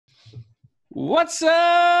What's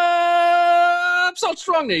up, Salt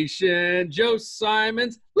Strong Nation? Joe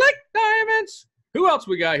Simons, Lick Diamonds. Who else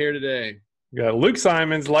we got here today? We got Luke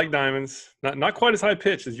Simons, like diamonds. Not quite as high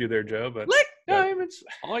pitched as you there, Joe, but Lick Diamonds.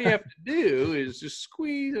 All you have to do is just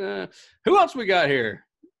squeeze. Who else we got here?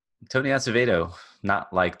 Tony Acevedo,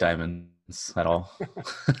 not like diamonds at all.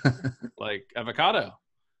 Like avocado.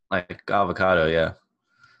 Like avocado, yeah.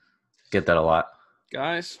 Get that a lot.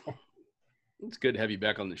 Guys, it's good to have you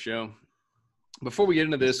back on the show. Before we get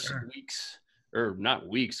into this we're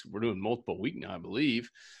doing multiple week now, I believe.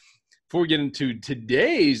 Before we get into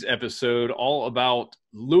today's episode, all about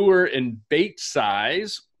lure and bait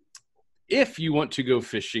size, if you want to go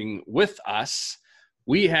fishing with us,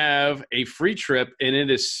 we have a free trip and it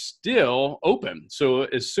is still open. So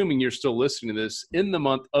assuming you're still listening to this, in the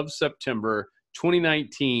month of September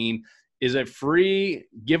 2019 is a free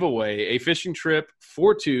giveaway, a fishing trip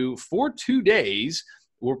for two days.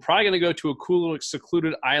 We're probably going to go to a cool little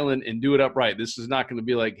secluded island and do it upright. This is not going to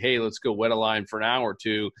be like, hey, let's go wet a line for an hour or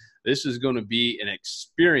two. This is going to be an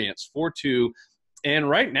experience for two. And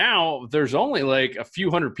right now, there's only like a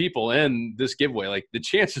few hundred people in this giveaway. Like the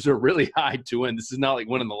chances are really high to win. This is not like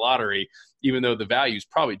winning the lottery, even though the value is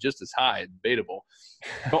probably just as high, debatable.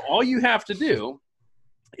 But all you have to do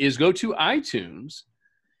is go to iTunes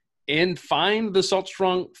and find the Salt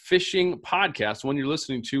Strong Fishing Podcast, one you're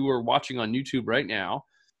listening to or watching on YouTube right now,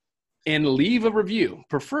 and leave a review,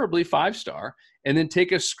 preferably 5-star, and then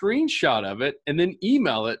take a screenshot of it and then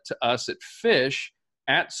email it to us at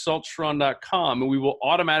fish@saltstrong.com, and we will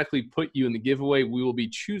automatically put you in the giveaway. We will be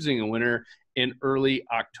choosing a winner in early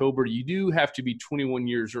October. You do have to be 21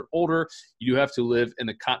 years or older. You do have to live in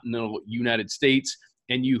the continental United States,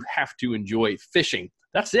 and you have to enjoy fishing.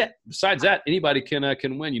 That's it. Besides that, anybody can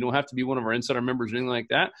win. You don't have to be one of our insider members or anything like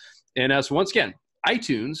that. And so once again,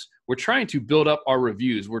 iTunes, we're trying to build up our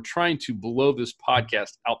reviews. We're trying to blow this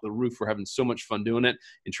podcast out the roof. We're having so much fun doing it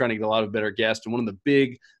and trying to get a lot of better guests. And one of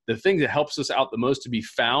the things that helps us out the most to be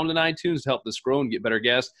found in iTunes to help this grow and get better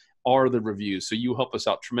guests are the reviews. So you help us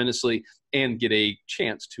out tremendously and get a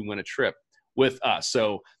chance to win a trip with us.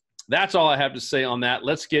 So that's all I have to say on that.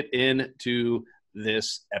 Let's get into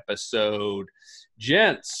this episode.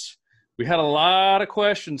 Gents, we had a lot of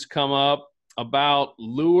questions come up about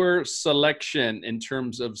lure selection in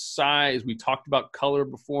terms of size. We talked about color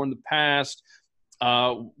before in the past.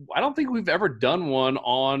 I don't think we've ever done one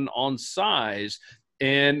on size.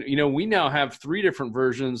 And, you know, we now have 3 different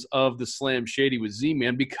versions of the Slam Shady with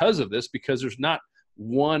Z-Man because of this, because there's not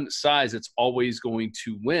one size that's always going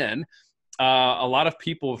to win. A lot of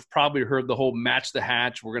people have probably heard the whole match the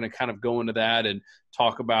hatch. We're going to kind of go into that and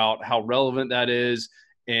talk about how relevant that is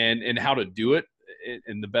and how to do it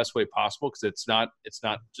in the best way possible, because it's not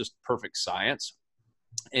just perfect science.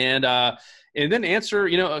 And then answer,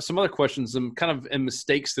 you know, some other questions and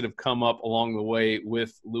mistakes that have come up along the way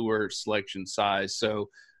with lure selection size.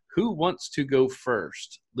 So who wants to go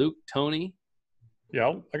first? Luke, Tony?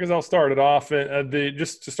 Yeah, I guess I'll start it off.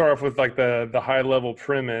 Just to start off with like the high level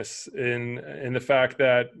premise in the fact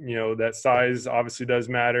that, you know, that size obviously does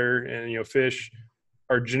matter, and, you know, fish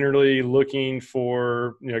are generally looking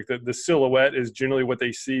for, you know, the silhouette is generally what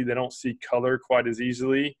they see. They don't see color quite as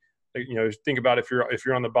easily. Like, you know, think about if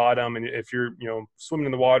you're on the bottom and if you're, you know, swimming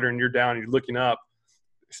in the water and you're down and you're looking up,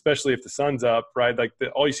 especially if the sun's up, right? Like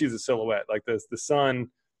all you see is a silhouette. Like the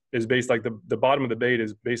sun is based, like the bottom of the bait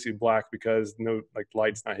is basically black because no, like,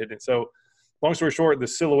 light's not hitting it. So long story short, the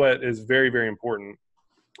silhouette is very, very important.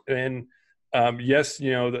 And yes,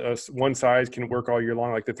 you know, one size can work all year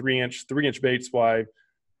long. Like the 3-inch baits,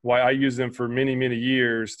 why I use them for many, many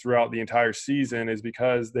years throughout the entire season is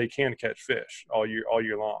because they can catch fish all year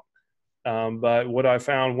long. But what I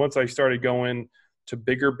found once I started going to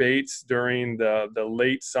bigger baits during the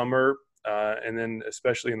late summer and then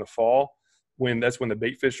especially in the fall, that's when the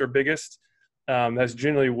bait fish are biggest. That's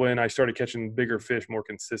generally when I started catching bigger fish more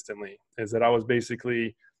consistently. Is that I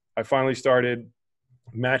finally started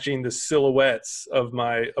matching the silhouettes of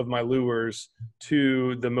my lures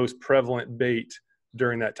to the most prevalent bait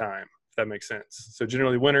during that time, if that makes sense. So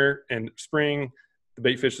generally winter and spring, the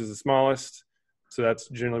bait fish is the smallest. So that's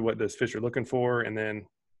generally what those fish are looking for. And then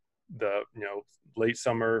the, you know, late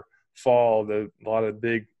summer, fall, a lot of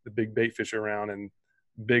the big bait fish are around, and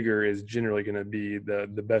bigger is generally going to be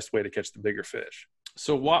the best way to catch the bigger fish.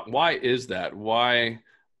 So why is that? Why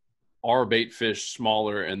are bait fish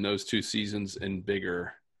smaller in those 2 seasons and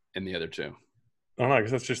bigger in the other 2? I don't know,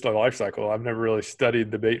 because that's just a life cycle. I've never really studied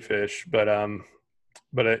the bait fish, but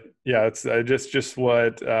it's just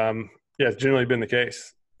what it's generally been the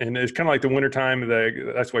case. And it's kind of like the wintertime.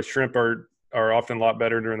 That's why shrimp are often a lot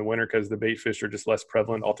better during the winter, because the bait fish are just less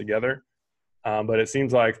prevalent altogether. But it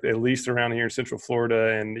seems like at least around here in Central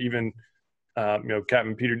Florida, and even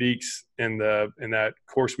Captain Peter Deeks in that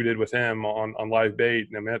course we did with him on live bait.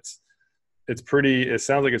 I mean, it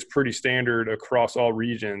sounds like it's pretty standard across all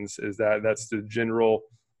regions. That's the general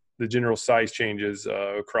size changes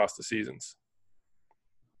across the seasons.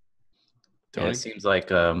 Yeah, it seems like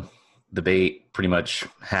the bait pretty much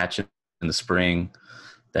hatch in the spring,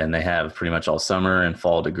 then they have pretty much all summer and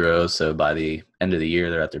fall to grow. So by the end of the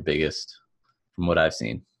year, they're at their biggest, from what I've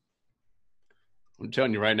seen. I'm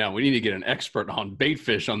telling you right now, we need to get an expert on bait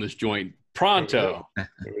fish on this joint pronto.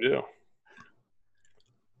 We do.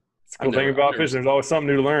 It's a cool thing about fishing. There's always something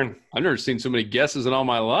new to learn. I've never seen so many guesses in all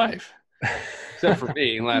my life, except for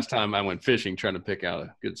me. Last time I went fishing trying to pick out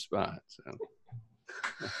a good spot. So.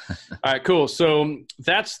 All right, cool. So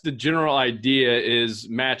that's the general idea, is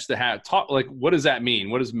match the hatch. What does that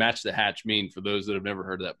mean? What does match the hatch mean for those that have never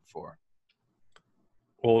heard of that before?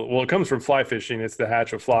 Well, it comes from fly fishing. It's the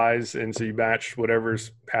hatch of flies, and so you match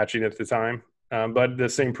whatever's hatching at the time. But the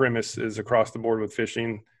same premise is across the board with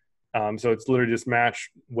fishing. So it's literally just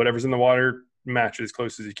match whatever's in the water, match as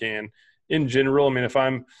close as you can. In general, I mean, if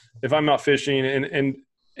I'm out fishing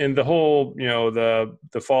and the whole,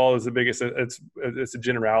 the fall is the biggest. It's a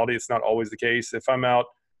generality. It's not always the case. If I'm out,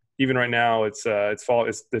 even right now, it's fall.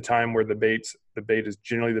 It's the time where the bait is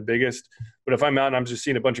generally the biggest. But if I'm out and I'm just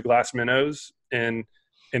seeing a bunch of glass minnows and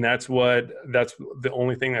that's the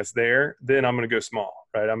only thing that's there, then I'm going to go small,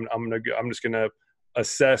 right? I'm just going to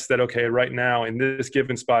assess that, okay, right now in this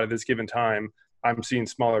given spot at this given time, I'm seeing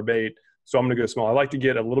smaller bait. So I'm going to go small. I like to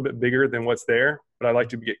get a little bit bigger than what's there, but I like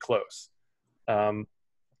to get close. In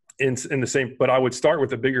the same, but I would start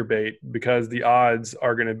with a bigger bait because the odds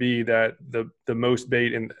are going to be that the most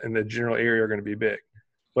bait in the general area are going to be big.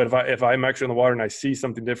 But if I'm actually in the water and I see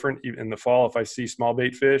something different in the fall, if I see small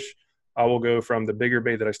bait fish, I will go from the bigger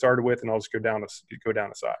bait that I started with, and I'll just go down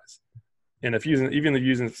a size. And if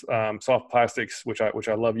using soft plastics, which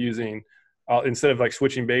I love using, instead of like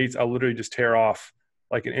switching baits, I'll literally just tear off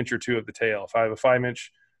like an inch or two of the tail. If I have a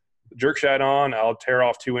 5-inch jerk shad on, I'll tear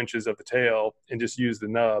off 2 inches of the tail and just use the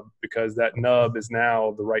nub, because that nub is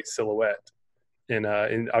now the right silhouette. And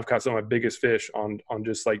I've caught some of my biggest fish on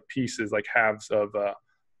just like pieces, like halves of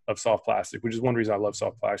soft plastic, which is one reason I love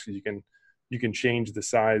soft plastic. You can change the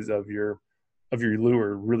size of your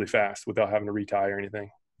lure really fast without having to retie or anything.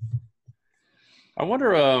 I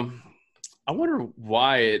wonder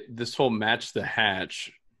why this whole match the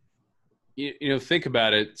hatch. Think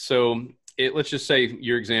about it. So let's just say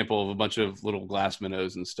your example of a bunch of little glass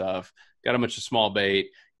minnows and stuff, got a bunch of small bait.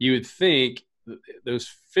 You would think those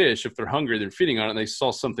fish, if they're hungry, they're feeding on it, and they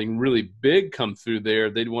saw something really big come through there,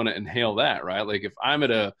 they'd want to inhale that, right? Like if I'm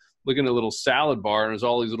looking at a little salad bar and there's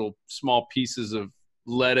all these little small pieces of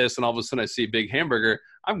lettuce, and all of a sudden I see a big hamburger,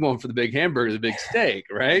 I'm going for the big hamburger, the big steak,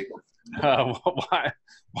 right? Why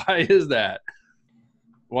is that?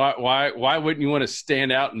 Why wouldn't you want to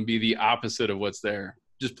stand out and be the opposite of what's there?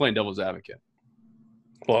 Just playing devil's advocate.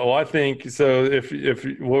 Well, I think so. If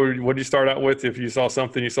what do you start out with? If you saw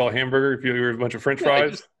something, you saw a hamburger. If you were a bunch of French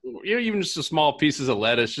fries, even just a small pieces of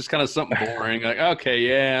lettuce, just kind of something boring. Like, okay,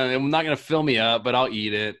 yeah, I'm not gonna fill me up, but I'll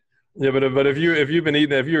eat it. Yeah, but if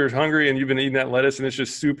you're hungry and you've been eating that lettuce and it's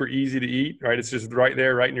just super easy to eat, right? It's just right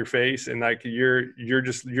there, right in your face, and like you're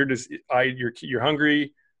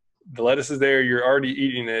hungry. The lettuce is there. You're already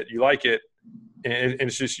eating it. You like it. And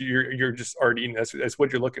it's just you're just already eating. That's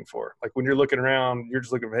what you're looking for. Like when you're looking around, you're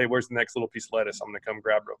just looking for, hey, where's the next little piece of lettuce? I'm gonna come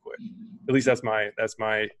grab real quick. At least that's my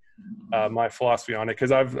my philosophy on it,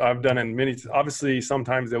 because I've done it many. Obviously,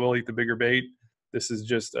 sometimes they will eat the bigger bait. This is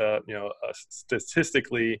just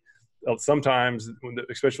statistically, sometimes,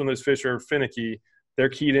 especially when those fish are finicky, they're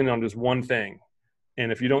keyed in on just one thing.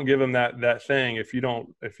 And if you don't give them that thing, if you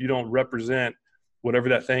don't represent whatever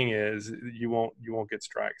that thing is, you won't get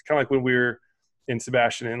strikes. Kind of like when we were in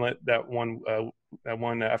Sebastian Inlet, that one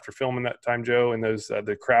after filming that time, Joe, and those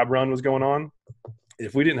the crab run was going on.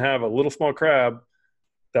 If we didn't have a little small crab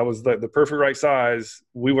that was the perfect right size,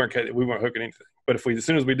 we weren't hooking anything. But as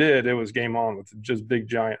soon as we did, it was game on with just big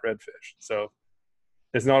giant redfish. So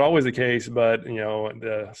it's not always the case, but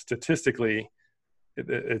statistically,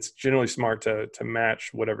 it's generally smart to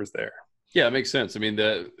match whatever's there. Yeah, it makes sense. I mean,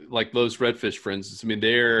 like those redfish, for instance, I mean,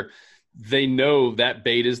 they know that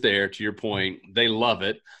bait is there, to your point. They love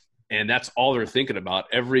it, and that's all they're thinking about.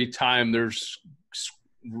 Every time they're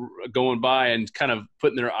going by and kind of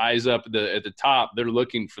putting their eyes up at the top, they're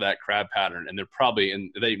looking for that crab pattern, and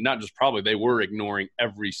they were ignoring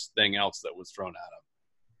everything else that was thrown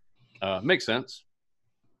at them. Makes sense.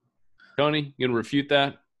 Tony, you going to refute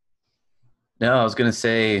that? No, I was going to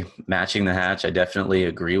say matching the hatch. I definitely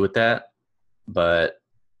agree with that. but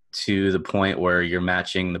to the point where you're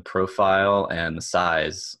matching the profile and the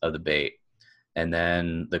size of the bait. And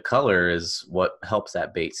then the color is what helps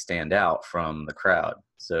that bait stand out from the crowd.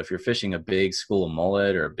 So if you're fishing a big school of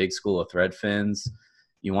mullet or a big school of thread fins,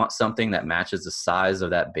 you want something that matches the size of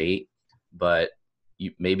that bait, but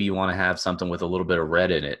maybe you want to have something with a little bit of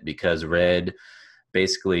red in it, because red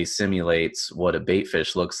basically simulates what a bait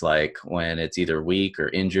fish looks like when it's either weak or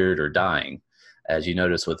injured or dying. As you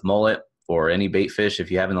notice with mullet or any bait fish, if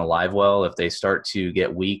you have in the live well, if they start to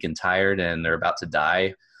get weak and tired and they're about to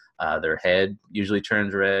die, their head usually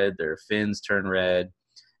turns red, their fins turn red,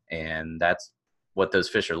 and that's what those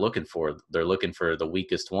fish are looking for. They're looking for the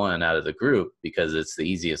weakest one out of the group because it's the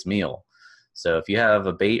easiest meal. So if you have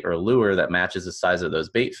a bait or a lure that matches the size of those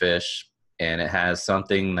bait fish, and it has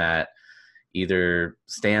something that either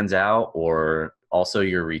stands out, or also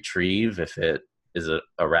your retrieve, if it is a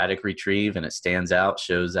erratic retrieve and it stands out,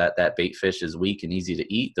 shows that that bait fish is weak and easy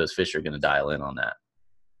to eat, those fish are going to dial in on that.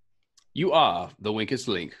 You are the weakest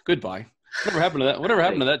link. Goodbye. Whatever happened to that? Whatever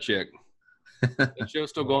happened to that chick? That show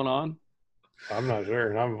still going on? I'm not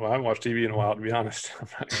sure. I haven't watched TV in a while, to be honest. I'm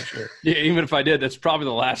not sure. Yeah, even if I did, that's probably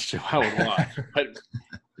the last show I would watch.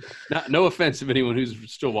 But no offense to anyone who's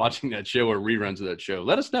still watching that show or reruns of that show.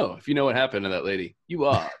 Let us know if you know what happened to that lady. You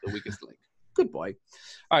are the weakest link. Good boy.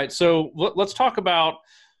 All right, so let's talk about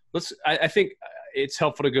 – I think it's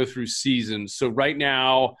helpful to go through seasons. So right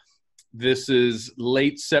now, this is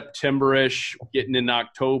late September-ish, getting in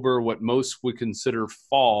October, what most would consider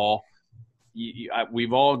fall.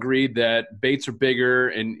 We've all agreed that baits are bigger,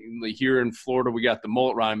 and here in Florida we got the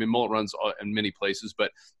mullet run. I mean, mullet runs in many places,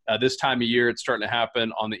 but this time of year it's starting to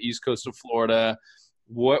happen on the east coast of Florida.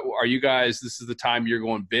 What are you guys? This is the time you're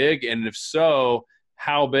going big, and if so,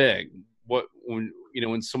 how big?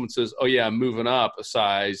 When someone says, "Oh yeah, I'm moving up a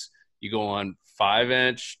size," you go on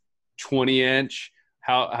 5-inch, 20-inch.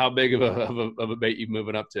 How big of a bait you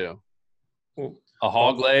moving up to? A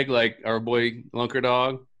hog leg like our boy Lunker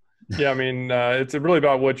Dog? Yeah, I mean, it's really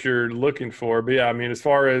about what you're looking for. But yeah, I mean, as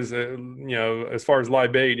far as as far as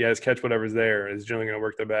live bait, yeah, it's catch whatever's there is generally going to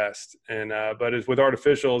work the best. And but as with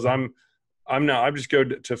artificials, I just go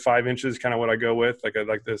to 5 inches, kind of what I go with.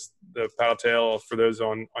 The paddle tail, for those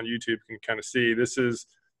on YouTube can kind of see. This is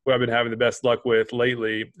what I've been having the best luck with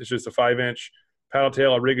lately. It's just a 5-inch paddle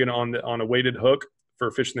tail. I rig it on a weighted hook for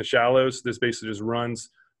fishing the shallows. This basically just runs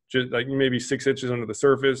just like maybe 6 inches under the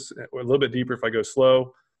surface, or a little bit deeper if I go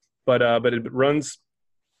slow. But it runs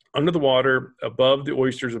under the water, above the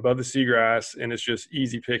oysters, above the seagrass, and it's just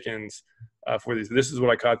easy pickings for these. This is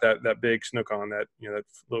what I caught that big snook on, that that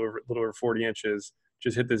little over 40 inches.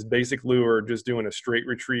 Just hit this basic lure, just doing a straight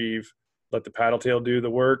retrieve, let the paddle tail do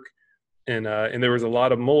the work, and there was a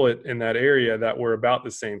lot of mullet in that area that were about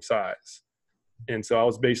the same size, and so I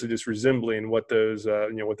was basically just resembling what those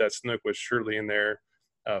what that snook was surely in there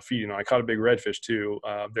feeding on. I caught a big redfish too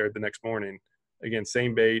there the next morning. Again,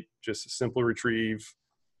 same bait, just a simple retrieve.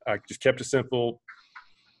 I just kept it simple,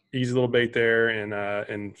 easy little bait there,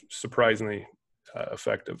 and surprisingly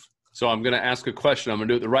effective. So I'm going to ask a question. I'm going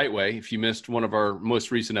to do it the right way. If you missed one of our most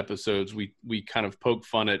recent episodes, we kind of poke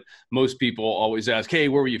fun at most people always ask, hey,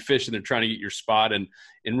 where were you fishing? They're trying to get your spot. And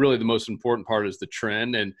really the most important part is the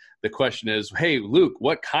trend. And the question is, hey, Luke,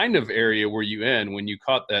 what kind of area were you in when you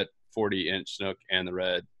caught that 40-inch snook and the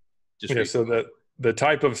red? So the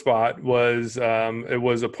type of spot was it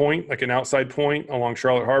was a point, like an outside point along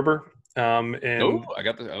Charlotte Harbor. I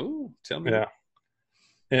got the. Oh, tell me. Yeah.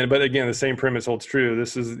 But again, the same premise holds true.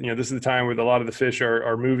 This is the time where a lot of the fish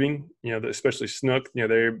are moving. Especially snook.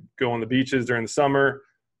 They go on the beaches during the summer.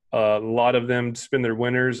 A lot of them spend their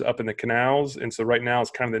winters up in the canals, and so right now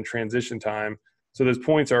it's kind of in transition time. So those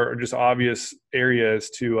points are just obvious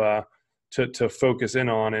areas to focus in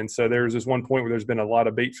on. And so there was this one point where there's been a lot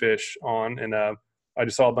of bait fish on, and I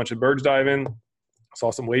just saw a bunch of birds dive in,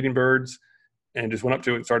 saw some wading birds, and just went up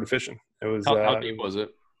to it and started fishing. It was how deep was it?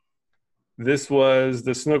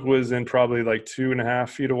 The snook was in probably like 2.5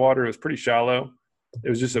 feet of water. It was pretty shallow. It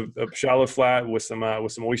was just a shallow flat with some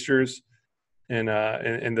oysters, and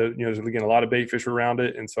there's again a lot of bait fish around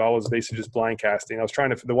it. And so I was basically just blind casting. I was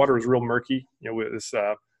the water was real murky.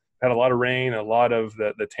 Had a lot of rain, a lot of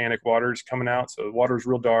the tannic waters coming out, so the water was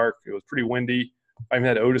real dark. It was pretty windy. I even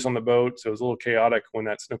had Otis on the boat, so it was a little chaotic when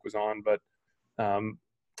that snook was on. But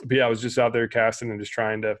yeah, I was just out there casting and just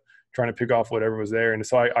trying to pick off whatever was there. And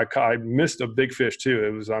so I missed a big fish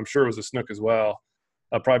too. I'm sure it was a snook as well,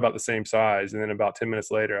 probably about the same size. And then about 10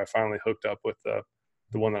 minutes later, I finally hooked up with the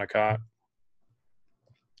one that I caught.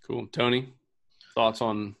 Cool. Tony, thoughts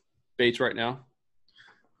on baits right now?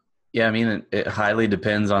 Yeah, I mean, it highly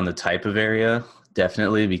depends on the type of area.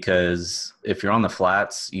 definitely, because if you're on the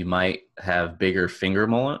flats, you might have bigger finger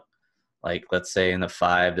mullet, like let's say in the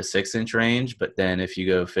 5 to 6 inch range. But then if you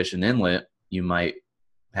go fish an inlet, you might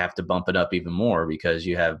have to bump it up even more because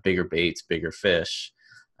you have bigger baits, bigger fish.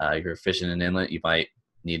 You're fishing an inlet, you might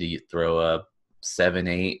need to throw a 7,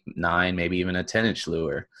 8, 9, maybe even a 10-inch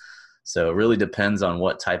lure. So it really depends on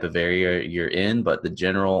what type of area you're in, but the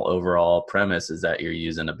general overall premise is that you're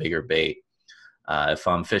using a bigger bait. If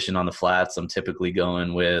I'm fishing on the flats, I'm typically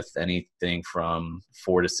going with anything from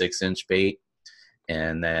 4 to 6 inch bait.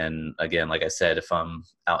 And then again, like I said, if I'm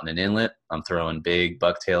out in an inlet, I'm throwing big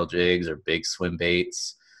bucktail jigs or big swim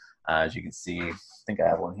baits. As you can see, I think I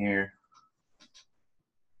have one here.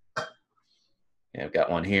 Yeah, I've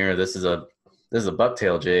got one here. This is a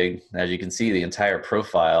bucktail jig. As you can see, the entire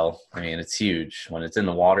profile, I mean, it's huge. When it's in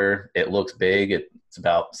the water, it looks big. It's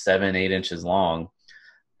about 7, 8 inches long.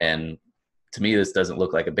 And to me, this doesn't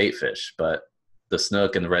look like a bait fish, but the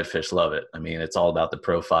snook and the redfish love it. I mean, it's all about the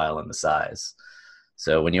profile and the size.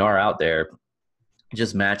 So when you are out there,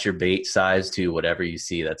 just match your bait size to whatever you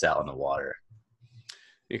see that's out in the water.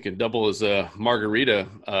 It can double as a margarita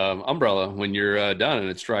umbrella when you're done and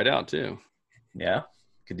it's dried out too. Yeah,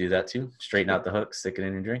 could do that too. Straighten out the hook, stick it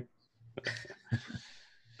in your drink.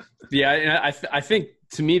 Yeah, and I think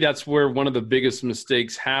to me that's where one of the biggest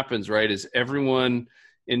mistakes happens, right? Is everyone,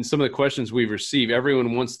 in some of the questions we've received,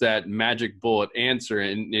 everyone wants that magic bullet answer,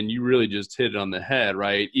 and you really just hit it on the head,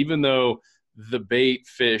 right? Even though the bait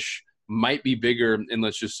fish might be bigger in,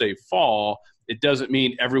 let's just say, fall, it doesn't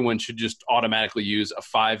mean everyone should just automatically use a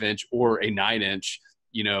 5-inch or a 9-inch,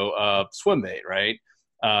 swim bait, right?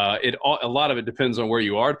 A lot of it depends on where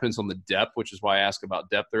you are, depends on the depth, which is why I asked about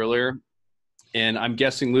depth earlier. And I'm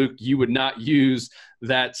guessing, Luke, you would not use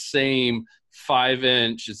that same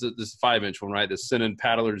 5-inch, this is a 5-inch one, right? The Sinnen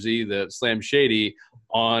Paddler Z, the Slam Shady,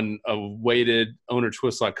 on a weighted owner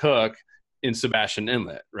twist lock hook in Sebastian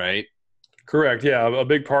Inlet, right? Correct. Yeah. A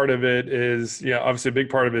big part of it is, obviously a big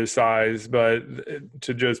part of it is size, but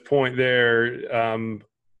to just point there,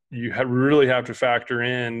 you really have to factor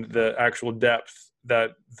in the actual depth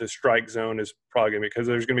that the strike zone is probably going to be, because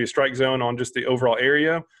there's going to be a strike zone on just the overall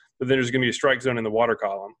area, but then there's going to be a strike zone in the water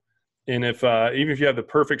column. And if even if you have the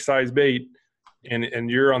perfect size bait and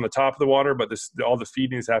you're on the top of the water, but all the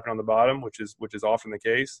feeding is happening on the bottom, which is often the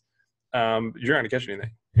case, you're not going to catch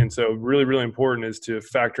anything. And so really, really important is to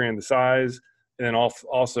factor in the size and then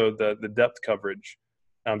also the depth coverage.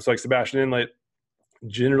 So like Sebastian Inlet,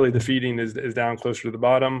 generally the feeding is down closer to the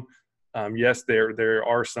bottom. Yes, there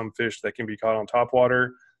are some fish that can be caught on top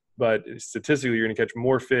water, but statistically you're going to catch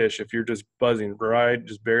more fish if you're just buzzing right,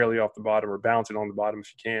 just barely off the bottom or bouncing on the bottom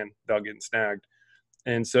if you can without getting snagged.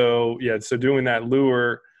 And so, so doing that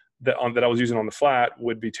lure that I was using on the flat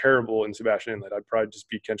would be terrible in Sebastian Inlet. I'd probably just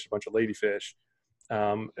be catching a bunch of ladyfish.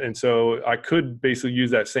 And so I could basically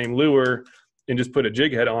use that same lure and just put a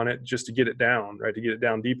jig head on it just to get it down, right? To get it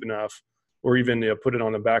down deep enough, or even put it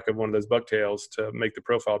on the back of one of those bucktails to make the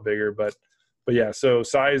profile bigger. But yeah, so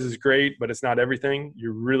size is great, but it's not everything.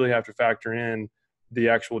 You really have to factor in the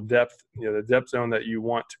actual depth, the depth zone that you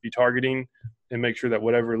want to be targeting, and make sure that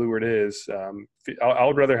whatever lure it is, I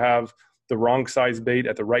would rather have the wrong size bait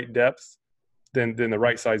at the right depth than the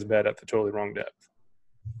right size bed at the totally wrong depth.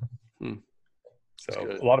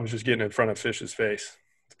 So a lot of it's just getting in front of fish's face,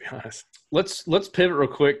 to be honest. Let's pivot real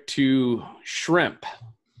quick to shrimp.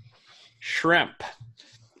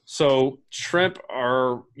 So shrimp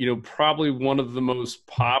are, probably one of the most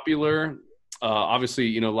popular,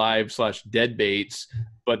 obviously, live/dead baits,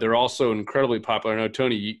 but they're also incredibly popular. I know,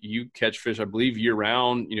 Tony, you catch fish, I believe, year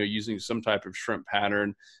round, using some type of shrimp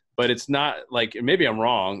pattern, but it's not like, maybe I'm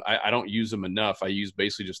wrong, I don't use them enough. I use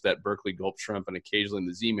basically just that Berkeley Gulp shrimp and occasionally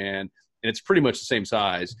the Z-Man, and it's pretty much the same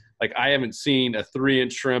size. Like, I haven't seen a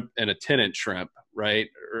 3-inch shrimp and a 10-inch shrimp, right?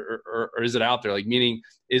 Or is it out there? Like, meaning,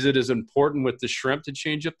 is it as important with the shrimp to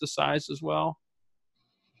change up the size as well?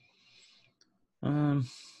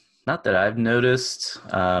 Not that I've noticed.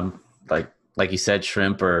 Like you said,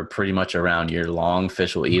 shrimp are pretty much around year long.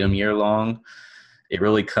 Fish will eat them year long. It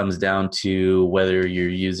really comes down to whether you're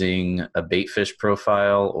using a bait fish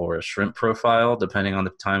profile or a shrimp profile, depending on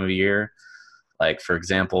the time of year. Like, for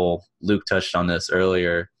example, Luke touched on this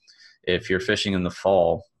earlier. If you're fishing in the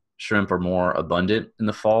fall, shrimp are more abundant in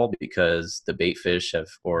the fall because the bait fish have,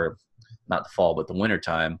 or not the fall, but the winter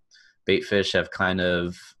time, bait fish have kind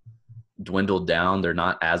of dwindled down. They're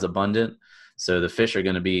not as abundant. So the fish are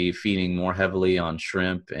going to be feeding more heavily on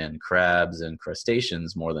shrimp and crabs and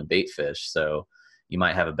crustaceans more than bait fish. So you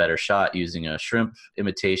might have a better shot using a shrimp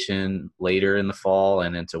imitation later in the fall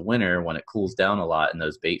and into winter when it cools down a lot and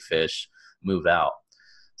those bait fish move out.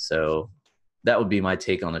 So that would be my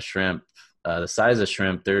take on the shrimp. The size of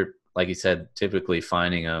shrimp, they're, like you said, typically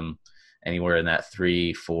finding them anywhere in that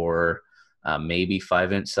 3, 4, maybe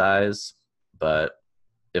 5-inch size. But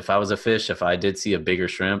if I was a fish, if I did see a bigger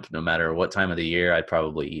shrimp, no matter what time of the year, I'd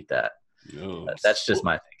probably eat that. No. That's just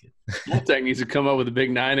my thinking. Tech needs to come up with a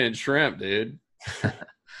big 9-inch shrimp, dude.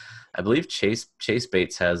 I believe Chase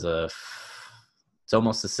Baits has it's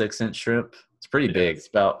almost a 6-inch shrimp. It's pretty big. It's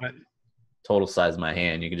about total size of my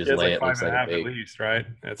hand. You can just lay like it. Looks like a big. at least, right?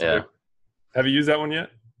 That's yeah. Have you used that one yet?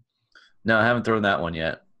 No, I haven't thrown that one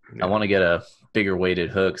yet. Yeah. I want to get a bigger weighted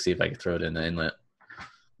hook, see if I can throw it in the inlet.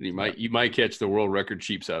 You might catch the world record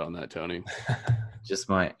cheap set on that, Tony. Just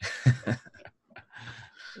might.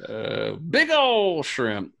 Big old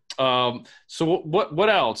shrimp. So what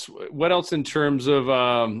else? What else in terms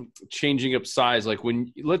of changing up size? Like I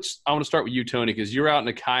want to start with you, Tony, because you're out in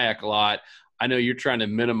a kayak a lot. I know you're trying to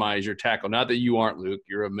minimize your tackle. Not that you aren't, Luke.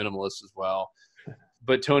 You're a minimalist as well.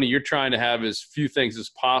 But Tony, you're trying to have as few things as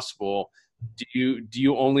possible. Do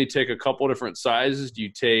you only take a couple different sizes? Do you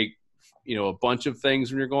take a bunch of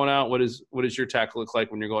things when you're going out? What does your tackle look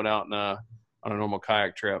like when you're going out on a normal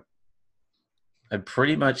kayak trip? I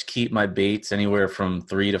pretty much keep my baits anywhere from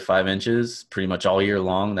 3 to 5 inches pretty much all year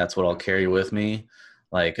long. That's what I'll carry with me,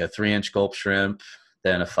 like a 3-inch gulp shrimp,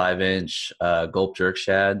 then a 5-inch gulp jerk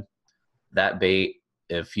shad. That bait,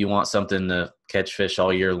 if you want something to catch fish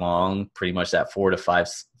all year long, pretty much that 4 to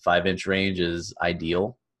 5-inch range is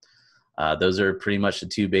ideal. Those are pretty much the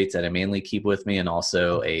 2 baits that I mainly keep with me, and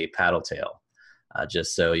also a paddle tail,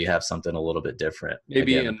 just so you have something a little bit different.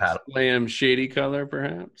 Maybe in slam shady color,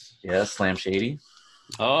 perhaps? Yeah, slam shady.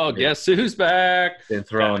 Oh, guess who's back? Been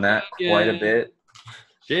throwing that quite a bit.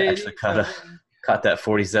 Shady. Actually caught that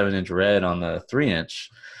 47-inch red on the 3-inch.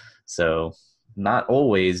 So not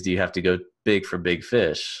always do you have to go big for big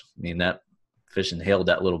fish. I mean, that fish inhaled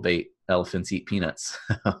that little bait. Elephants eat peanuts.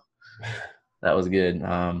 That was good.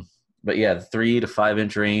 But yeah, the 3 to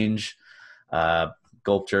 5-inch range,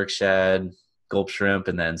 gulp jerk shad, gulp shrimp,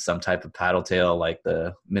 and then some type of paddle tail like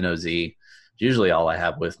the Minnow Z. Usually all I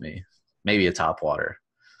have with me. Maybe a topwater,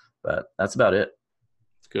 but that's about it.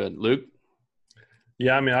 Good. Luke?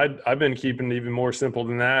 Yeah, I mean, I've been keeping it even more simple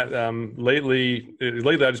than that. Lately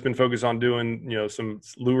I've just been focused on doing, some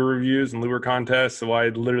lure reviews and lure contests. So I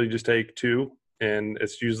literally just take 2, and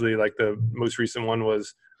it's usually like the most recent one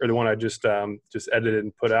was, or the one I just edited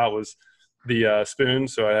and put out was the spoon.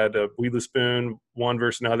 So I had a weedless spoon, one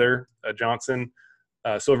versus another, a Johnson,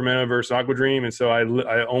 Silver Minnow versus Aqua Dream. And so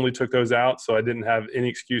I only took those out, so I didn't have any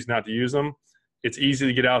excuse not to use them. It's easy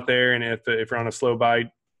to get out there, and if you're on a slow bite,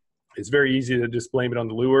 it's very easy to just blame it on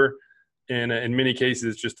the lure. And in many cases,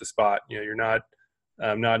 it's just the spot. You're not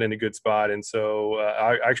in a good spot. And so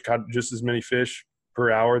I actually caught just as many fish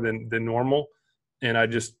per hour than normal. And I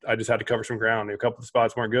just had to cover some ground. A couple of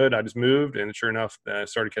spots weren't good. I just moved, and sure enough, I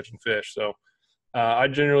started catching fish. So I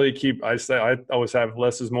generally I always have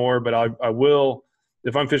less is more, but I will,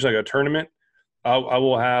 if I'm fishing like a tournament, I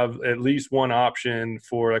will have at least one option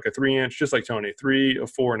for like a 3-inch, just like Tony, 3, a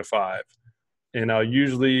 4, and a 5. And I'll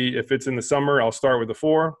usually, if it's in the summer, I'll start with a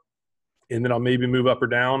 4, and then I'll maybe move up or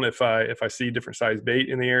down if I see different size bait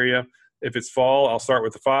in the area. If it's fall, I'll start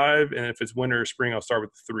with the 5, and if it's winter or spring, I'll start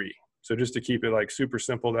with the 3. So just to keep it like super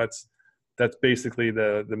simple, that's basically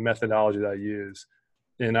the methodology that I use.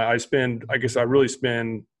 And I really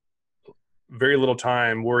spend very little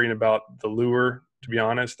time worrying about the lure, to be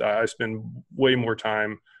honest. I spend way more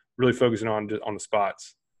time really focusing on the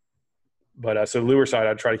spots. But so the lure side,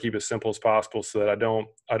 I try to keep it as simple as possible so that I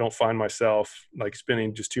don't find myself like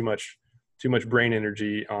spending just too much brain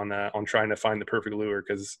energy on trying to find the perfect lure,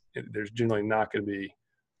 because there's generally not going to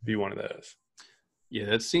be one of those. Yeah,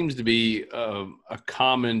 that seems to be a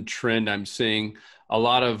common trend I'm seeing. A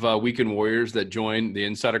lot of weekend warriors that join the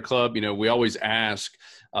Insider Club, we always ask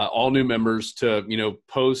all new members to,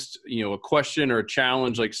 post, a question or a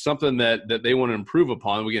challenge, like something that they want to improve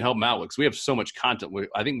upon. We can help them out with, because we have so much content.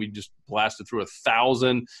 I think we just blasted through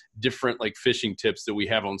 1,000 different like fishing tips that we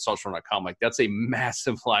have on saltshore.com. Like that's a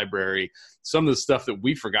massive library. Some of the stuff that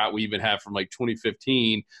we forgot we even have from like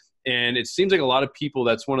 2015. And it seems like a lot of people,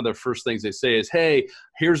 that's one of the first things they say is, hey,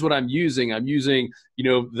 here's what I'm using. I'm using,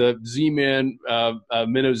 the Z-Man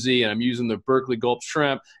Minnow Z, and I'm using the Berkeley Gulp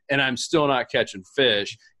Shrimp, and I'm still not catching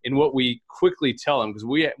fish. And what we quickly tell them, because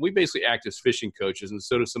we basically act as fishing coaches, and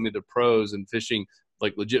so do some of the pros and fishing,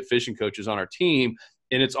 like legit fishing coaches on our team.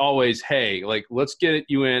 And it's always, hey, like, let's get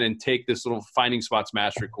you in and take this little Finding Spots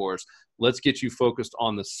Mastery course. Let's get you focused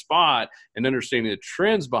on the spot and understanding the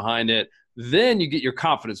trends behind it, Then you get your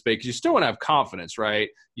confidence bait, because you still want to have confidence, right?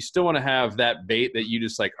 You still want to have that bait that you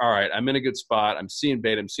just like, all right, I'm in a good spot. I'm seeing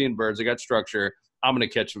bait. I'm seeing birds. I got structure. I'm going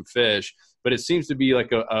to catch some fish. But it seems to be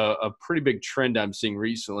like a pretty big trend I'm seeing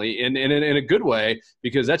recently, and in a good way,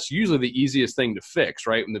 because that's usually the easiest thing to fix,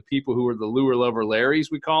 right? When the people who are the lure lover Larrys,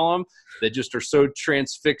 we call them, that just are so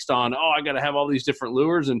transfixed on, oh, I got to have all these different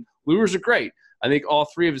lures, and lures are great. I think all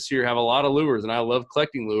three of us here have a lot of lures, and I love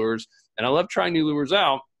collecting lures, and I love trying new lures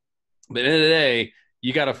out. But at the end of the day,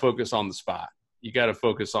 you got to focus on the spot. You got to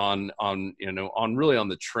focus on really on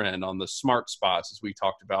the trend, on the smart spots, as we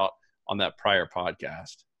talked about on that prior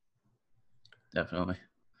podcast. Definitely.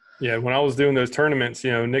 Yeah, when I was doing those tournaments,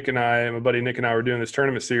 my buddy Nick and I were doing this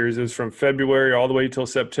tournament series. It was from February all the way till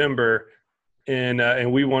September,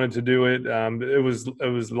 and we wanted to do it. It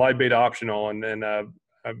was live bait optional, and I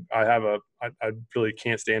really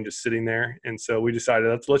can't stand just sitting there, and so we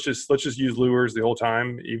decided let's just use lures the whole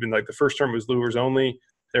time. Even like the first term was lures only,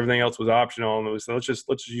 everything else was optional, and it was let's just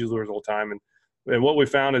use lures the whole time. And what we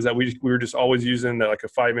found is that we were just always using like a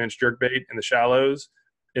 5-inch jerk bait in the shallows.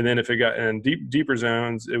 And then if it got in deeper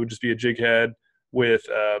zones, it would just be a jig head with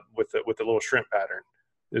a little shrimp pattern.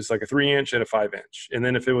 It's like a 3-inch and a 5-inch. And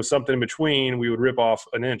then if it was something in between, we would rip off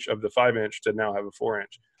an inch of the 5-inch to now have a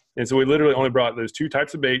 4-inch. And so we literally only brought those 2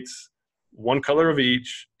 types of baits, one color of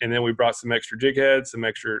each, and then we brought some extra jig heads, some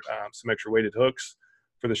extra weighted hooks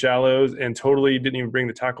for the shallows, and totally didn't even bring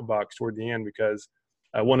the tackle box toward the end because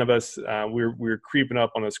one of us we were creeping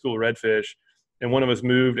up on a school of redfish. And one of us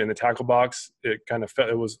moved, and the tackle box, it kind of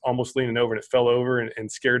it was almost leaning over, and it fell over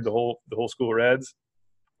and scared the whole school of reds.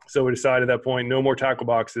 So we decided at that point, no more tackle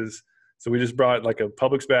boxes. So we just brought like a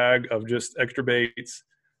Publix bag of just extra baits,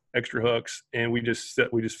 extra hooks, and we just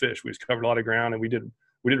fished. We just covered a lot of ground, and we did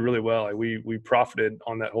really well. Like we profited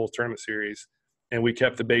on that whole tournament series, and we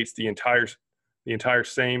kept the baits the entire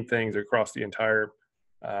same things across the entire.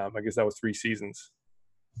 I guess that was 3 seasons.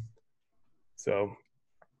 So.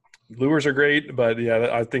 Lures are great, but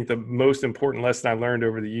yeah, I think the most important lesson I learned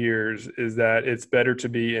over the years is that it's better to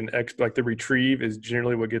be like the retrieve is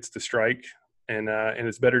generally what gets the strike, and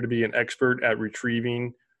it's better to be an expert at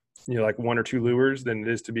retrieving, like 1 or 2 lures than it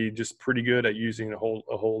is to be just pretty good at using a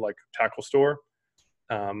whole like tackle store.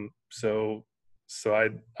 So I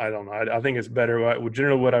don't know. I think it's better.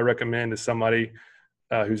 Generally, what I recommend is somebody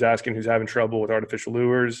who's having trouble with artificial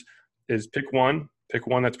lures is pick one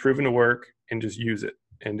that's proven to work and just use it.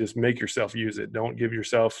 And just make yourself use it. Don't give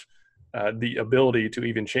yourself the ability to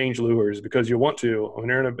even change lures, because you'll want to. When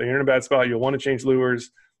you're in a bad spot, you'll want to change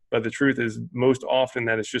lures. But the truth is, most often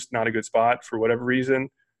that it's just not a good spot for whatever reason.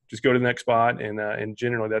 Just go to the next spot, and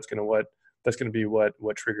generally that's going to be what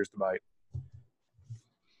triggers the bite.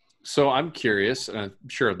 So I'm curious, and I'm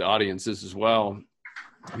sure the audience is as well.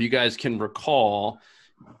 If you guys can recall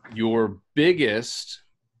your biggest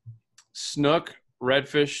snook,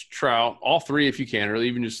 redfish, trout, all 3 if you can, or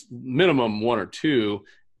even just minimum 1 or 2,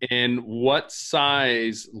 and what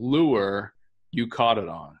size lure you caught it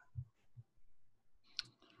on.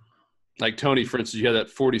 Like Tony, for instance, you had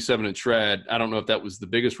that 47-inch red. I don't know if that was the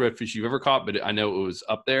biggest redfish you've ever caught, but I know it was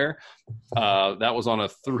up there. That was on a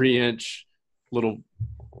 3-inch little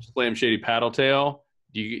slam shady paddle tail.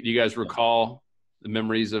 Do you guys recall the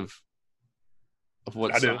memories of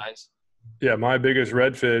what size? Yeah, my biggest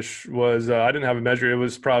redfish was I didn't have a measure. It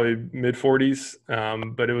was probably mid-40s,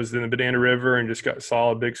 but it was in the Banana River, and just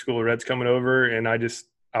saw a big school of reds coming over, and I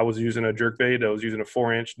was using a jerk bait. I was using a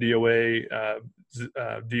 4-inch DOA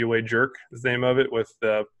jerk is the name of it. With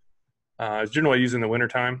it's generally used in the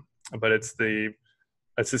wintertime, but it's the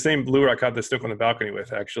same lure I caught the Snook on the balcony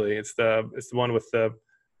with. Actually, it's the one with the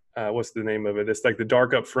what's the name of it? It's like the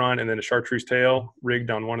dark up front and then a chartreuse tail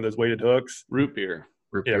rigged on one of those weighted hooks. Root beer.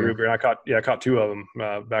 Yeah, root beer. I caught 2 of them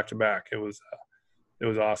back to back. It was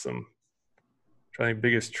awesome. I think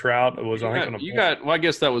biggest trout was well, I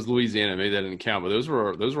guess that was Louisiana. Maybe that didn't count, but those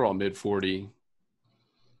were all mid-40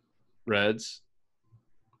 reds.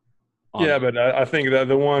 Yeah, but I think that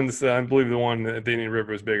the ones I believe the one at the Indian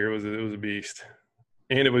River was bigger. It was a beast,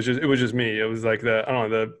 and it was just me. It was like the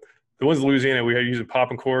ones in Louisiana we had using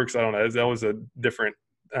popping corks. I don't know. That was a different.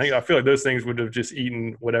 I feel like those things would have just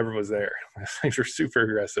eaten whatever was there. Those things were super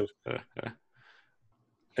aggressive.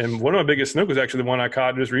 And one of my biggest snook was actually the one I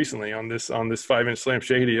caught just recently on this 5-inch slam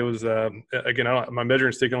shady. It was again, my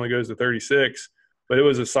measuring stick only goes to 36, but it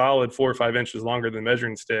was a solid 4 or 5 inches longer than the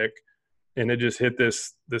measuring stick, and it just hit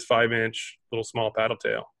this 5-inch little small paddle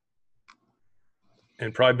tail.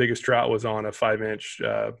 And probably biggest trout was on a 5-inch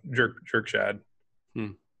jerk shad.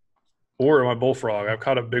 Or my bullfrog. I've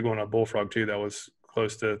caught a big one on bullfrog too. That was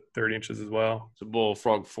close to 30 inches as well. So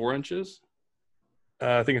bullfrog 4 inches?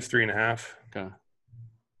 I think it's 3.5. Okay.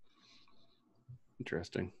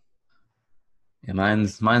 Interesting. Yeah,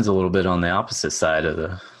 mine's a little bit on the opposite side of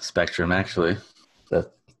the spectrum, actually. The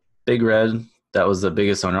big red, that was the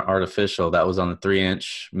biggest on artificial. That was on the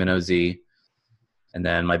 3-inch minnow Z. And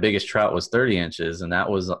then my biggest trout was 30 inches, and that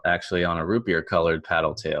was actually on a root beer colored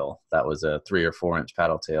paddle tail. That was a 3 or 4-inch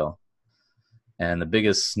paddle tail. And the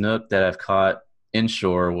biggest snook that I've caught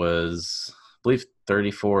inshore was, I believe,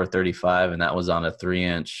 34 or 35, and that was on a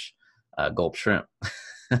 3-inch gulp shrimp.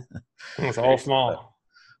 It's all small.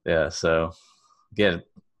 Yeah, so again,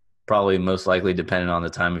 probably most likely depending on the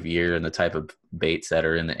time of year and the type of baits that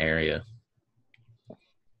are in the area.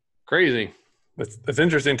 Crazy. That's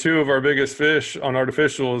interesting. 2 of our biggest fish on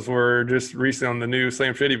artificials were just recently on the new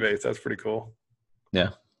Slam Shady baits. That's pretty cool.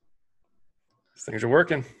 Yeah. These things are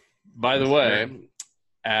working. By the way,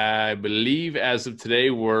 I believe as of today,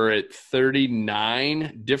 we're at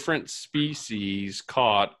 39 different species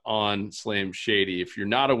caught on Slam Shady. If you're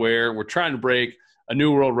not aware, we're trying to break a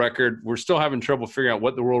new world record. We're still having trouble figuring out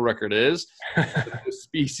what the world record is. The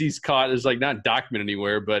species caught is like not documented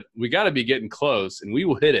anywhere, but we got to be getting close, and we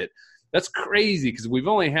will hit it. That's crazy because we've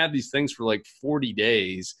only had these things for like 40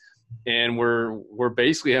 days, and we're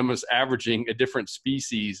basically almost averaging a different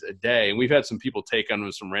species a day. And we've had some people take on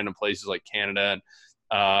to some random places like Canada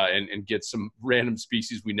and get some random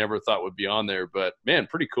species we never thought would be on there. But man,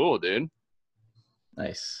 pretty cool, dude.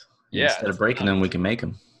 Nice. Yeah. Instead of breaking them, we can make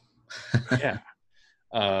them. Yeah.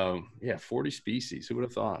 40 species. Who would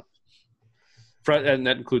have thought? And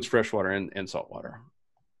that includes freshwater and saltwater,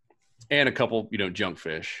 and a couple, junk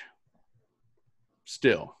fish.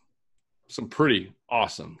 Still, some pretty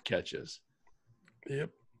awesome catches.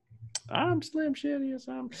 Yep. I'm Slim Shady. Yes,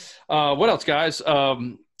 what else, guys?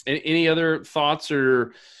 Any other thoughts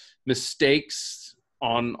or mistakes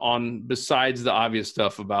on besides the obvious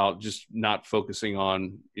stuff about just not focusing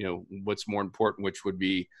on what's more important, which would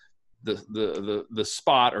be the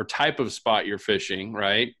spot or type of spot you're fishing,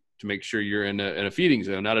 right? To make sure you're in a feeding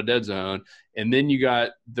zone, not a dead zone. And then you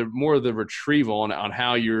got the more of the retrieval on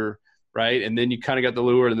how you're right. And then you kind of got the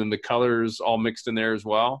lure and then the colors all mixed in there as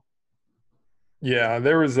well. Yeah,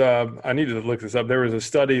 there was I needed to look this up. There was a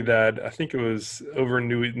study that I think it was over in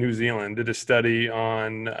New Zealand did a study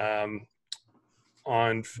on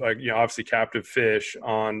obviously captive fish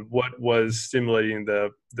on what was stimulating the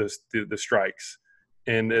strikes.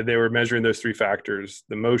 And they were measuring those 3 factors: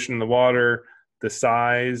 the motion in the water, the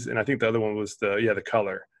size, and I think the other one was the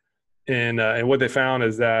color. And what they found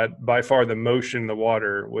is that by far the motion in the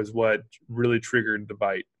water was what really triggered the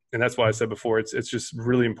bite. And that's why I said before, it's just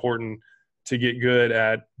really important to get good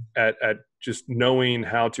at just knowing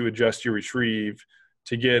how to adjust your retrieve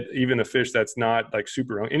to get even a fish that's not like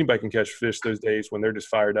super hungry. Anybody can catch fish those days when they're just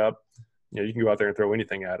fired up. You can go out there and throw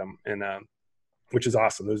anything at them, and which is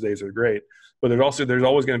awesome. Those days are great. But there's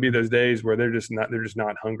always going to be those days where they're just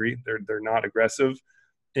not hungry. They're not aggressive.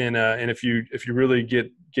 And if you really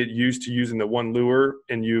get used to using the one lure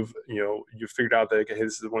and you've figured out that, okay, hey,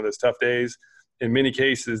 this is one of those tough days, in many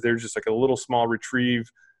cases there's just like a little small retrieve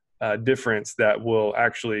difference that will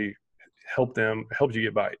actually help you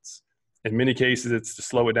get bites. In many cases it's to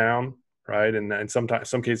slow it down, right? And sometimes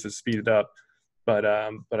some cases speed it up. But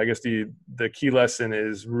I guess the key lesson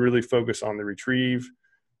is really focus on the retrieve.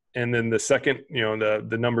 And then the second,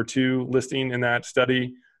 the number 2 listing in that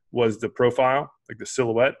study was the profile, like the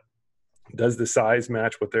silhouette. Does the size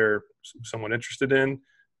match what they're somewhat interested in?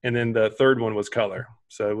 And then the third one was color.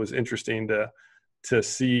 So it was interesting to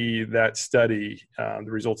see that study, the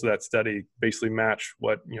results of that study basically match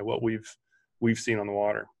what we've seen on the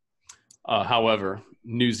water. However,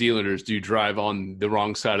 New Zealanders do drive on the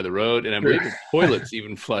wrong side of the road, and I believe the toilets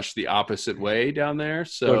even flush the opposite way down there.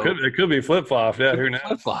 So it could be flip-flop. Yeah, who knows?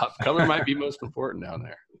 Flip-flop. Color might be most important down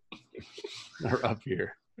there or up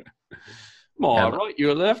here. Right,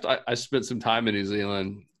 your left. I spent some time in New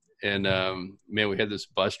Zealand, and man, we had this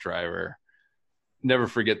bus driver. Never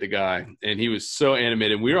forget the guy, and he was so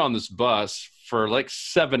animated. We were on this bus for like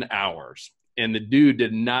 7 hours. And the dude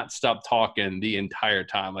did not stop talking the entire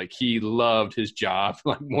time. Like, he loved his job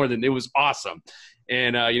like more than it was awesome.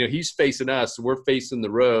 And, he's facing us. We're facing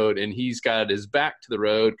the road, and he's got his back to the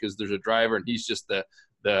road because there's a driver, and he's just the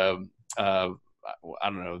I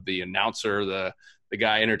don't know, the announcer, the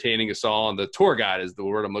guy entertaining us all. And the tour guide is the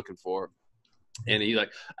word I'm looking for. And he's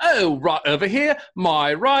like, oh, right over here,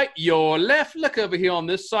 my right, your left. Look over here on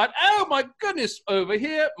this side. Oh, my goodness, over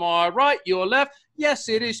here, my right, your left. Yes,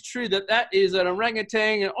 it is true that is an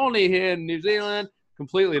orangutan and only here in New Zealand.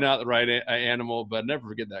 Completely not the right animal, but never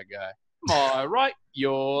forget that guy. My right,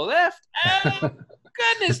 your left.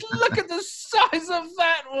 goodness, look at the size of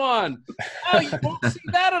that one. Oh, you won't see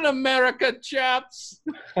that in America, chaps.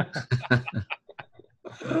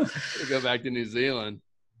 Go back to New Zealand.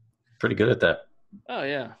 Pretty good at that. Oh,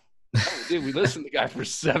 yeah. Oh, dude, we listened to the guy for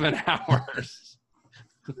 7 hours.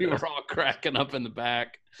 We were all cracking up in the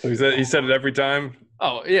back. So he said it every time?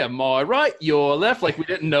 Oh, yeah, my right, your left, like we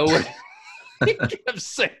didn't know it. He kept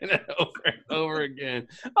saying it over and over again.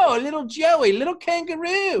 Oh, little Joey, little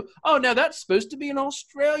kangaroo. Oh, now that's supposed to be in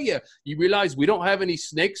Australia. You realize we don't have any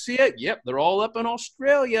snakes here? Yep, they're all up in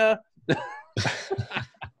Australia.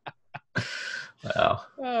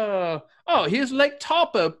 Wow. Oh, here's Lake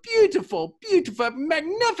Taupo. Beautiful, beautiful,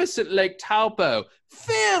 magnificent Lake Taupo.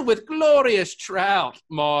 Filled with glorious trout.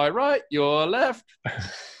 My right, your left.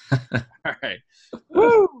 All right.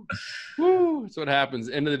 Woo! Woo! That's what happens.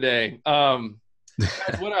 End of the day.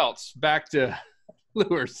 Guys, what else? Back to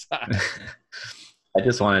lure side. I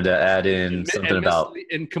just wanted to add in something about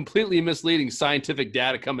and completely misleading scientific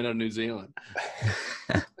data coming out of New Zealand.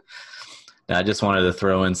 I just wanted to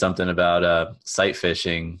throw in something about sight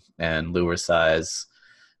fishing and lure size.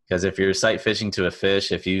 Because if you're sight fishing to a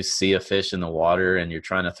fish, if you see a fish in the water and you're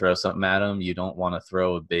trying to throw something at them, you don't want to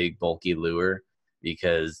throw a big bulky lure,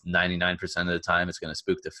 because 99% of the time it's going to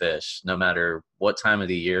spook the fish. No matter what time of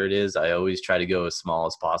the year it is, I always try to go as small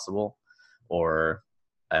as possible or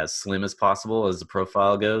as slim as possible as the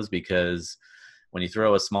profile goes, because when you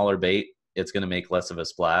throw a smaller bait, it's going to make less of a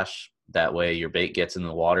splash. That way your bait gets in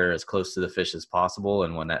the water as close to the fish as possible,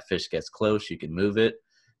 and when that fish gets close, you can move it,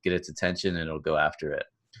 get its attention, and it'll go after it.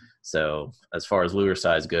 So as far as lure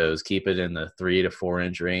size goes, keep it in the 3 to 4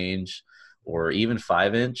 inch range, or even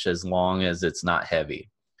 5 inch, as long as it's not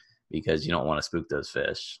heavy, because you don't want to spook those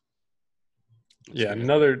fish. Yeah,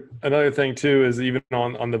 another thing too is even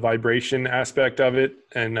on the vibration aspect of it,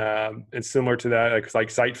 and it's similar to that.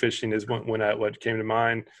 Like sight fishing is what came to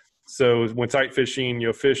mind. So when sight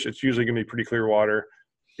fishing, fish, it's usually going to be pretty clear water,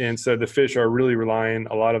 and so the fish are really relying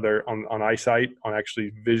a lot of their on eyesight, on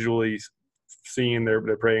actually visually seeing their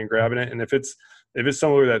prey and grabbing it. And if it's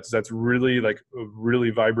somewhere that's really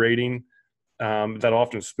vibrating, that'll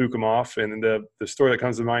often spook them off. And the story that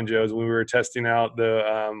comes to mind, Joe, is when we were testing out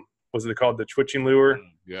the what's it called, the twitching lure?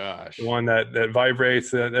 Oh, gosh, the one that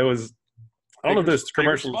vibrates. That was, I don't know if those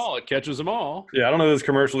commercials. Small, it catches them all. Yeah, I don't know if those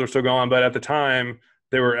commercials are still going, but at the time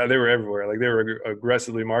they were everywhere. Like, they were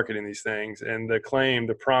aggressively marketing these things, and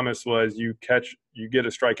the promise was you get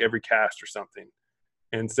a strike every cast or something.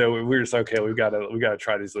 And so we were just like, okay, we got to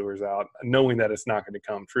try these lures out, knowing that it's not going to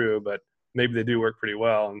come true, but maybe they do work pretty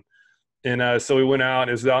well. And so we went out.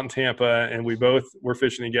 It was out in Tampa, and we both were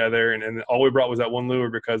fishing together. And all we brought was that one lure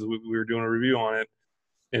because we were doing a review on it.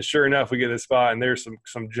 And sure enough, we get this spot, and there's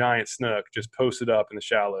some giant snook just posted up in the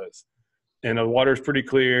shallows. And the water's pretty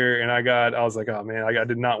clear. And I was like, oh man, I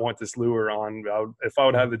did not want this lure on. If I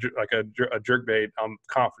would have a jerk bait, I'm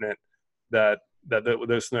confident that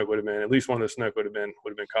those snook would have been, at least one of those snook would have been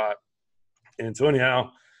caught. And so anyhow,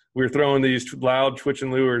 we were throwing these loud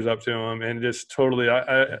twitching lures up to them, and just totally,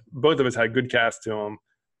 both of us had good casts to them.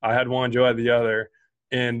 I had one, Joe had the other,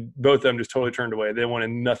 and both of them just totally turned away. They wanted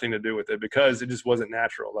nothing to do with it because it just wasn't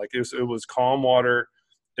natural. Like, it was calm water.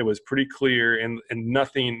 It was pretty clear, and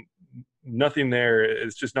nothing there.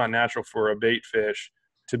 It's just not natural for a bait fish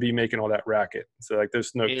to be making all that racket. So like, those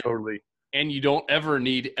snook totally. And you don't ever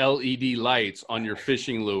need LED lights on your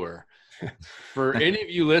fishing lure. For any of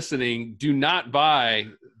you listening, do not buy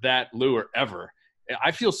that lure ever.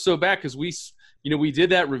 I feel so bad because we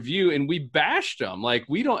did that review and we bashed them. Like,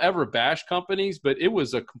 we don't ever bash companies, but it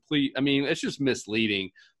was a complete, it's just misleading.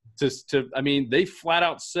 They flat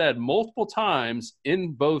out said multiple times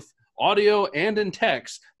in both audio and in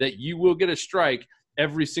text that you will get a strike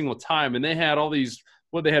every single time. And they had all these,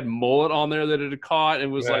 they had mullet on there that it had caught, and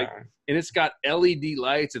was and it's got LED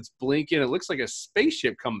lights. It's blinking. It looks like a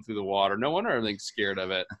spaceship coming through the water. No wonder everything's scared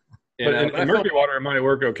of it. But in murky water, it might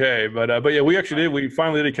work okay. But yeah, we actually did. We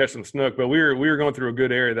finally did catch some snook, but we were going through a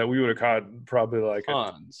good area that we would have caught probably like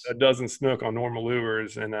a dozen snook on normal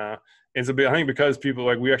lures. And so I think because people,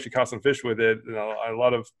 like, we actually caught some fish with it. A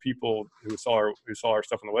lot of people who saw our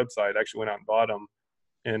stuff on the website actually went out and bought them.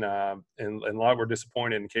 And a lot were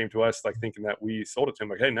disappointed and came to us like thinking that we sold it to them.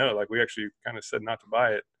 Like, hey, no, like, we actually kind of said not to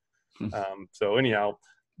buy it. So anyhow,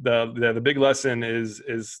 the big lesson is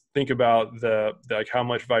think about like how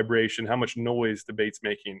much vibration, how much noise the bait's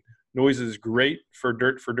making. Noise is great for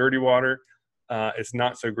dirty water. It's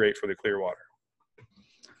not so great for the clear water.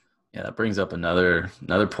 Yeah, that brings up another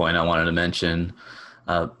point I wanted to mention.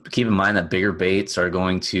 Keep in mind that bigger baits are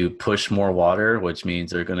going to push more water, which means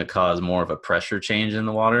they're going to cause more of a pressure change in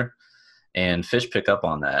the water, and fish pick up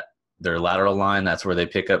on that. their lateral line. That's where they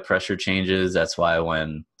pick up pressure changes. That's why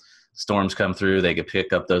when storms come through, they could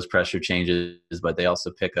pick up those pressure changes, but they also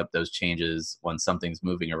pick up those changes when something's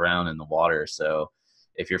moving around in the water. So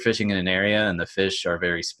if you're fishing in an area and the fish are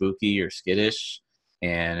very spooky or skittish,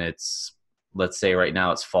 and it's, let's say right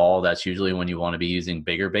now it's fall, that's usually when you want to be using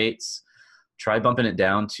bigger baits. Try bumping it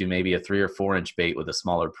down to maybe a 3 or 4 inch bait with a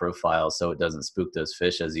smaller profile so it doesn't spook those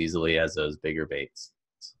fish as easily as those bigger baits.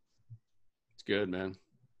 It's good, man.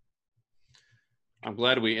 I'm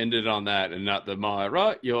glad we ended on that and not the my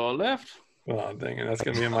right, your left. Oh, dang it. That's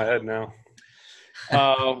going to be in my head now.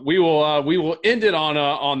 We will end it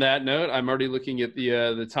on that note. I'm already looking at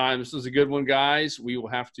the time. This was a good one, guys. We will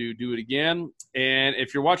have to do it again. And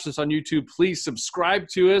if you're watching this on YouTube, please subscribe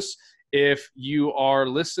to us. If you are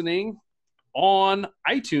listening on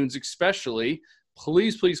iTunes especially,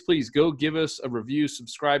 please go give us a review,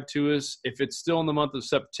 subscribe to us. If it's still in the month of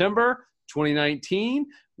September 2019,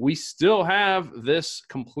 we still have this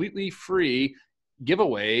completely free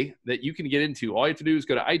giveaway that you can get into. All you have to do is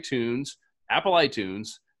go to iTunes, Apple iTunes,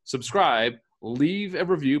 subscribe, leave a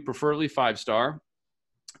review, preferably 5-star,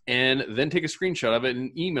 and then take a screenshot of it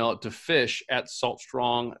and email it to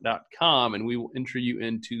fish@saltstrong.com, and we will enter you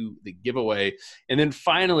into the giveaway. And then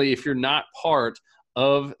finally, if you're not part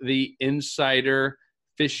of the Insider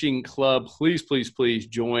Fishing Club, please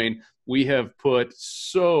join. We have put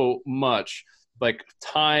so much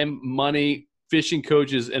time, money, fishing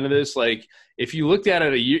coaches into this. If you looked at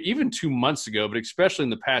it a year, even 2 months ago, but especially in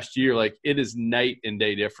the past year, it is night and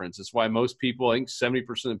day difference. It's why most people, I think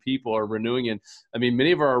 70% of people are renewing. And I mean,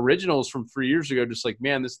 many of our originals from 3 years ago, just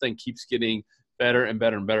man, this thing keeps getting better and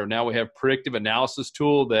better and better. Now we have predictive analysis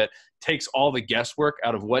tool that takes all the guesswork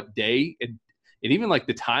out of what day and even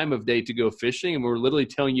the time of day to go fishing. And we're literally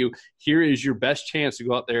telling you, here is your best chance to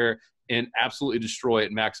go out there and absolutely destroy it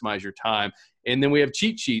and maximize your time. And then we have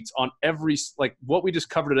cheat sheets on every, what we just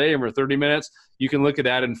covered today in our 30 minutes. You can look at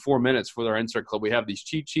that in 4 minutes with our Insert Club. We have these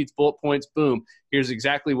cheat sheets, bullet points, boom. Here's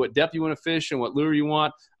exactly what depth you want to fish and what lure you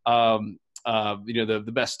want.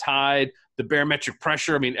 The best tide, the barometric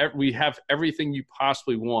pressure. I mean, we have everything you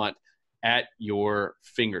possibly want at your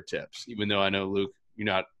fingertips, even though I know, Luke, you're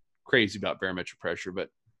not crazy about barometric pressure, but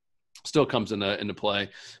still comes into play.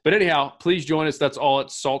 But anyhow, please join us. That's all at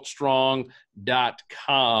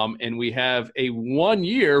saltstrong.com. And we have a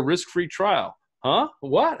 1-year risk-free trial. Huh?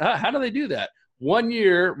 What? How do they do that?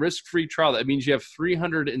 1-year risk-free trial. That means you have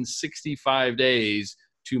 365 days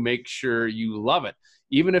to make sure you love it.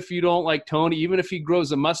 Even if you don't like Tony, even if he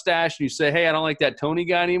grows a mustache and you say, hey, I don't like that Tony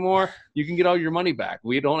guy anymore, you can get all your money back.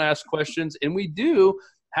 We don't ask questions. And we do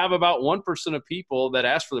have about 1% of people that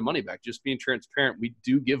ask for the money back. Just being transparent, we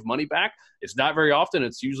do give money back. It's not very often.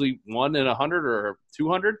 It's usually 1 in 100 or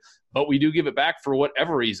 200, but we do give it back for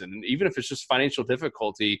whatever reason. And even if it's just financial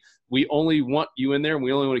difficulty, we only want you in there, and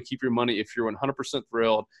we only want to keep your money if you're 100%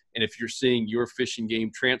 thrilled and if you're seeing your fishing game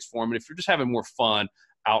transform and if you're just having more fun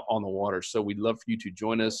out on the water. So we'd love for you to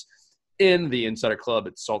join us in the Insider Club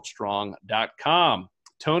at saltstrong.com.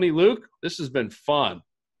 Tony, Luke, this has been fun.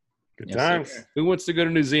 Good times. Sir. Who wants to go to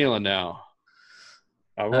New Zealand now?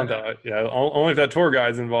 I want that. Yeah, only if that tour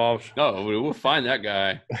guide's involved. Oh, we'll find that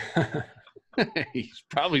guy. He's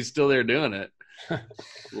probably still there doing it.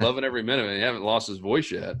 Loving every minute of it. He haven't lost his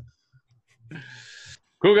voice yet.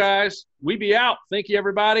 Cool, guys. We be out. Thank you,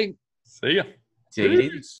 everybody. See ya. Take it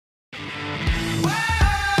easy.